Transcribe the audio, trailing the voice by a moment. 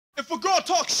If a girl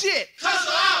talks shit, cuss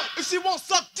her out. If she won't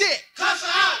suck dick, Cuss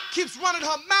her out. keeps running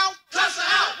her mouth, Cuss her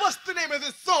out. what's the name of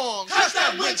this song? Cuss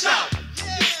that witch out.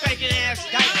 Spanking ass,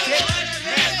 dyke dick,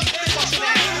 nasty, fucking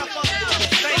ass, up,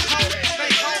 stank hoe,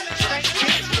 stank hoe, stank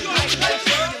bitch, dyke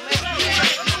hoe,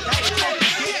 dyke funky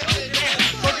dick,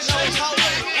 nasty, crooked nose hoe,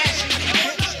 ashy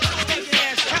bitch, stinking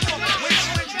ass, pepper, witch.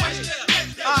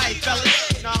 Alright,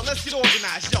 fellas, now let's get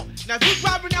organized, yo. Now if you're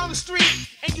driving down the street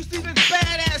and you see this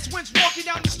badass wench walking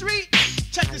down the street,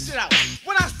 check this shit out.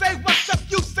 When I say what's up,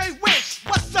 you say wench.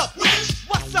 What's up, wench?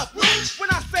 What's up, wench? When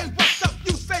I say what's up,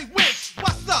 you say wench.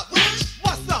 What's up, wench?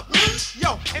 What's up, wench?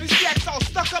 Yo, and if she acts all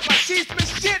stuck up like she's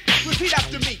missed shit, repeat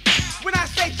after me. When I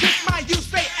say kiss my, you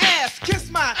say ass. Kiss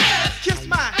my, kiss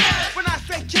my. When I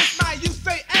say kiss my, you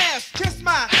say ass. Kiss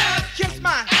my, kiss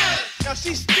my. Now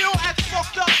she still acts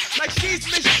fucked up like she's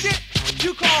missed shit.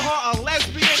 You call her a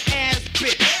lesbian ass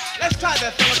bitch. Let's try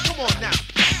that, fellas. Come on now.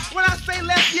 When I say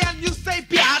lesbian, you say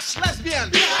biatch. Lesbian,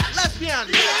 lesbian.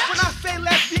 When I say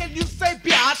lesbian, you say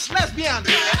biatch. Lesbian,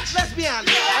 lesbian.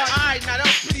 Alright, now that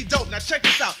was pretty dope. Now check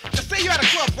this out. Now say you're at a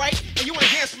club, right? And you want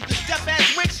to dance with this deaf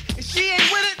ass witch, and she ain't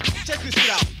with it? Check this shit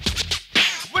out.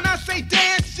 When I say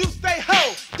dance, you say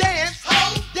ho. Dance,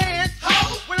 ho, dance,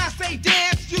 ho. When I say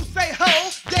dance, you say ho.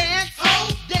 Dance,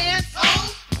 ho, dance,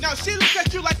 ho. Now she looks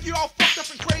at you like you're all fucked up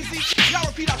and crazy. Y'all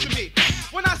repeat after me.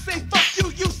 When I say fuck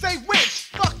you, you say wench.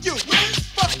 Fuck you,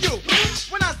 fuck you.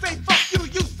 When I say fuck you,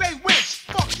 you say wench.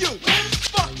 Fuck you,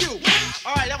 fuck you.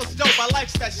 Alright, that was dope. I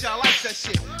like that shit. I like that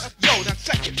shit. Yo, now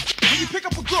check it. When you pick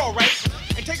up a girl, right,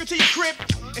 and take her to your crib,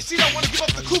 and she don't want to give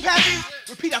up the coupe happy,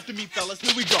 repeat after me, fellas.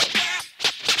 Here we go.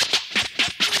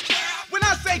 When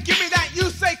I say give me that, you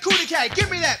say cootie cat. Give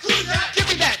me that, give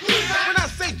me that. When I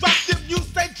say drop them, you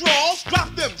say draws.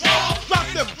 Drop them, drop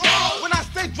them. When I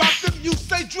say drop them, you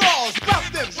say draws. Drop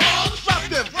them, drop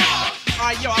them.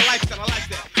 Alright, yo, I like that, I like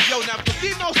that. Yo, now if the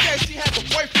female says she has a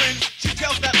boyfriend, she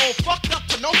tells that old fucked up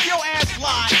Pinocchio ass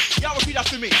lie. Y'all repeat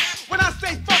after me. When I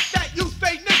say fuck that, you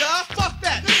say nigga. Fuck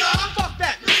that, fuck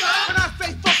that. When I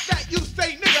say fuck that, you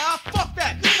say nigga. Fuck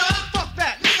that, fuck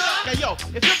that. Now yo,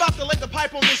 if you're about to lick the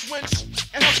pipe on this winch,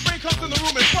 and her friend comes in the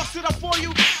room and fucks it up for you,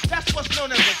 that's what's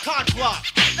known as a cock block.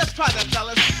 Let's try that,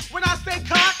 fellas. When I say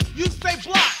cock, you say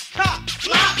block. Cock,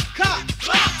 block, cock,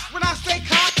 block. When I say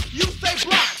cock, you say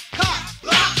block. Cock,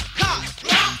 block, cock,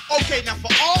 block. Okay, now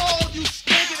for all you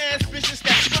stinking ass bitches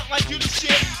that stunt like you the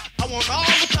shit, I want all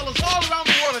the fellas all around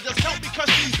the world to just help me cuss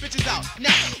these bitches out.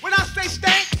 Now, when I say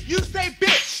stank, you say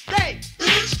bitch. Stank,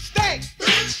 bitch, stank,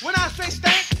 bitch. When I say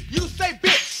stank, you say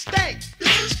bitch. Stank,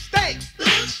 bitch, stank,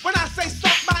 bitch. When I say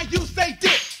suck my, you say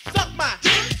dick. Suck my,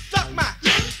 dick, suck my.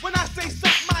 When I say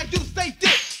suck my, you say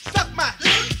dick. Suck my,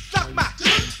 dick, suck my.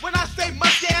 When I say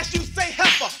mustache, you say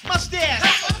heifer.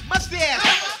 Mustache,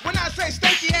 mustache. When I say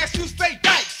stanky ass, you say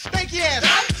dyke. Stanky ass,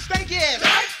 stanky ass.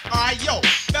 Alright, yo,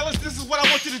 fellas, this is what I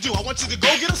want you to do. I want you to go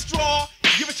get a straw,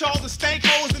 give it to all the stank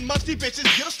hoes and musty bitches.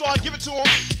 Get a straw, give it to them,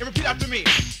 and repeat after me.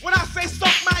 When I say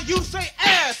suck my, you say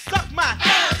ass. Suck my,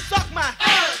 suck my.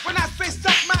 When I say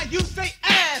suck my, you say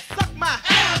ass. Suck my,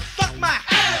 suck my.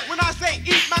 When I say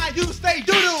eat my, you say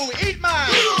doo-doo. Eat my,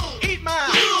 eat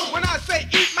my. When I say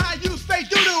eat my, you say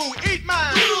doo-doo. Eat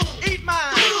my, eat my.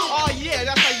 Oh yeah,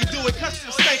 that's how you do it. Cuss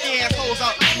them stanky assholes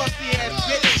out.